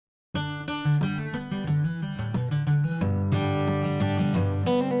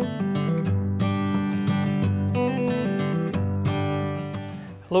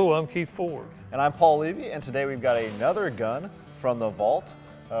Hello, I'm Keith Ford. And I'm Paul Levy, and today we've got another gun from the vault.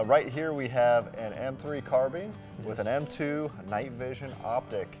 Right here we have an M3 Carbine with an M2 night vision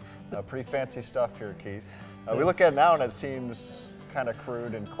optic. Pretty fancy stuff here, Keith. We look at it now and it seems kind of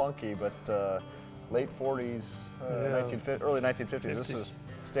crude and clunky, but late 40s, early 1950s, this is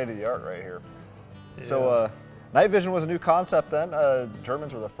state of the art right here. Yeah. So night vision was a new concept then.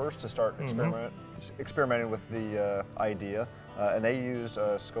 Germans were the first to start experimenting with the idea. And they used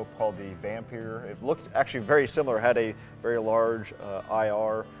a scope called the Vampire. It looked actually very similar, had a very large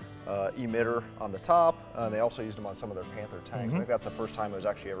IR emitter on the top. They also used them on some of their Panther tanks. I think that's the first time it was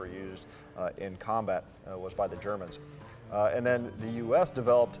actually ever used in combat, was by the Germans. And then the US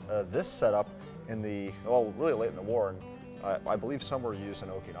developed this setup in the, well, really late in the war, and I believe some were used in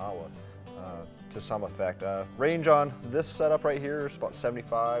Okinawa to some effect. Range on this setup right here is about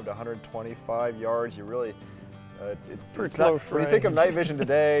 75 to 125 yards. You really, pretty close when you think of night vision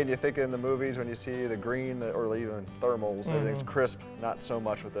today, and you think in the movies when you see the green or even thermals, everything's crisp. Not so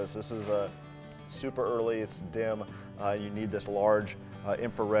much with this. This is super early. It's dim. You need this large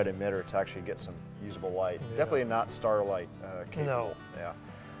infrared emitter to actually get some usable light. Yeah. Definitely not starlight capable. No.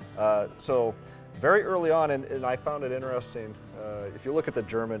 Yeah. So very early on, and I found it interesting. If you look at the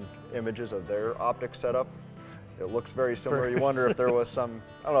German images of their optic setup, it looks very similar. You wonder if there was some,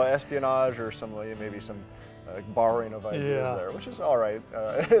 I don't know, espionage or some, maybe some borrowing of ideas there, which is all right,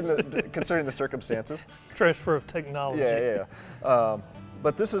 considering the circumstances. Transfer of technology. Yeah.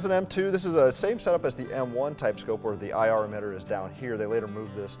 But this is an M2. This is the same setup as the M1 type scope, where the IR emitter is down here. They later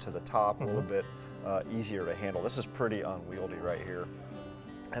moved this to the top, a little bit easier to handle. This is pretty unwieldy right here.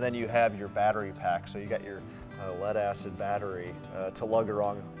 And then you have your battery pack. So you got your lead acid battery to lug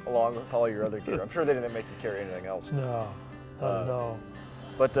along with all your other gear. I'm sure they didn't make you carry anything else. No, no.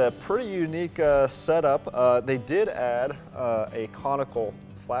 But a pretty unique setup. They did add a conical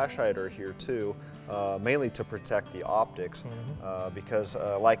flash hider here too, mainly to protect the optics, because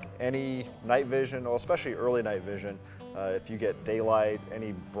like any night vision, well, especially early night vision, if you get daylight,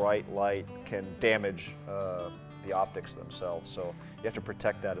 any bright light can damage the optics themselves. So you have to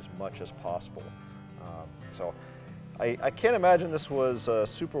protect that as much as possible. So I can't imagine this was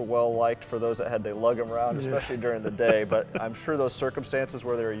super well liked for those that had to lug them around, especially during the day, but I'm sure those circumstances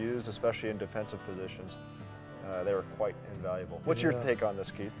where they were used, especially in defensive positions, they were quite invaluable. What's your take on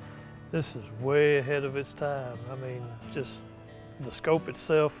this, Keith? This is way ahead of its time. I mean, just the scope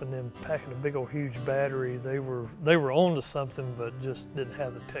itself and then packing a big old huge battery, they were onto something, but just didn't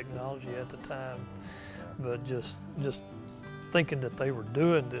have the technology at the time. But just thinking that they were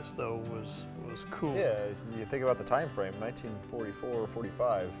doing this though was cool. Yeah, you think about the time frame, 1944 or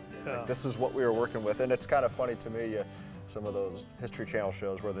 45. Yeah. Like, this is what we were working with, and it's kind of funny to me, some of those History Channel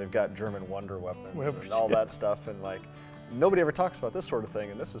shows where they've got German wonder weapons and all that stuff, and like nobody ever talks about this sort of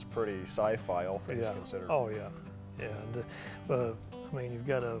thing, and this is pretty sci-fi, all things considered. Oh yeah, yeah. And, I mean, you've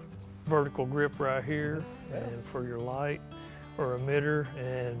got a vertical grip right here, and for your light or emitter,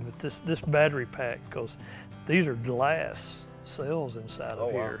 and with this battery pack, because these are glass cells inside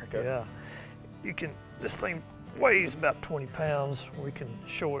of here. Wow. Okay. Yeah, this thing weighs about 20 pounds. We can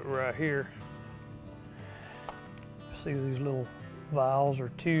show it right here. See these little vials or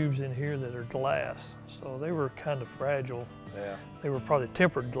tubes in here that are glass. So they were kind of fragile. Yeah. They were probably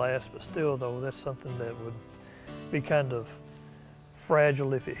tempered glass, but still though, that's something that would be kind of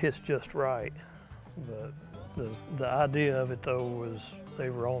fragile if it hits just right. But the idea of it though was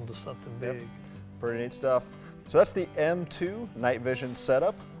they were on to something big. Pretty neat stuff. So that's the M2 night vision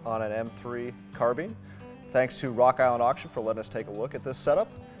setup on an M3 Carbine. Thanks to Rock Island Auction for letting us take a look at this setup,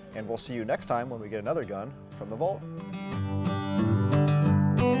 and we'll see you next time when we get another gun from the vault.